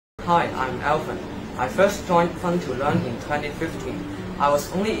Hi, I'm Alvin. I first joined Fun to Learn in 2015. I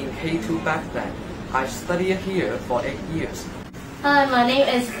was only in K2 back then. I've studied here for 8 years. Hi, my name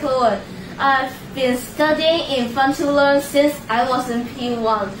is Coen. I've been studying in Fun to Learn since I was in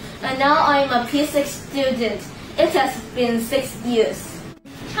P1, and now I'm a P6 student. It has been 6 years.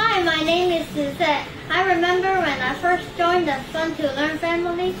 Hi, my name is Suzette. I remember when I first joined the Fun to Learn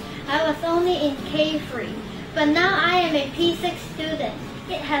family, I was only in K3, but now I am a P6 student.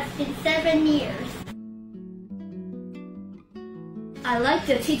 It has been 7 years. I like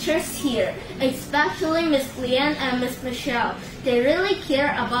the teachers here, especially Miss Leanne and Miss Michelle. They really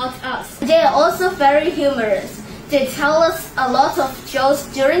care about us. They are also very humorous. They tell us a lot of jokes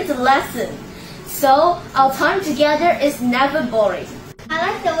during the lesson. So our time together is never boring. I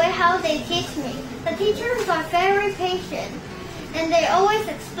like the way how they teach me. The teachers are very patient, and they always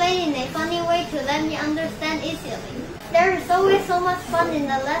explain in a funny way to let me understand easily. There is always so much fun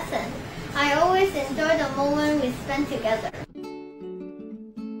in the lesson. I always enjoy the moment we spend together.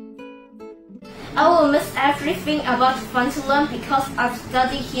 I will miss everything about Fun to Learn because I've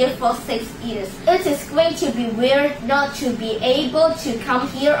studied here for 6 years. It is going to be weird not to be able to come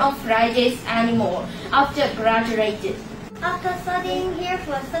here on Fridays anymore after graduating. After studying here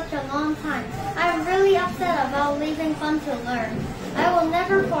for such a long time, I'm really upset about leaving Fun to Learn. I will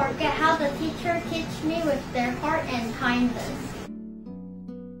never forget how the teachers teach me with their heart and kindness.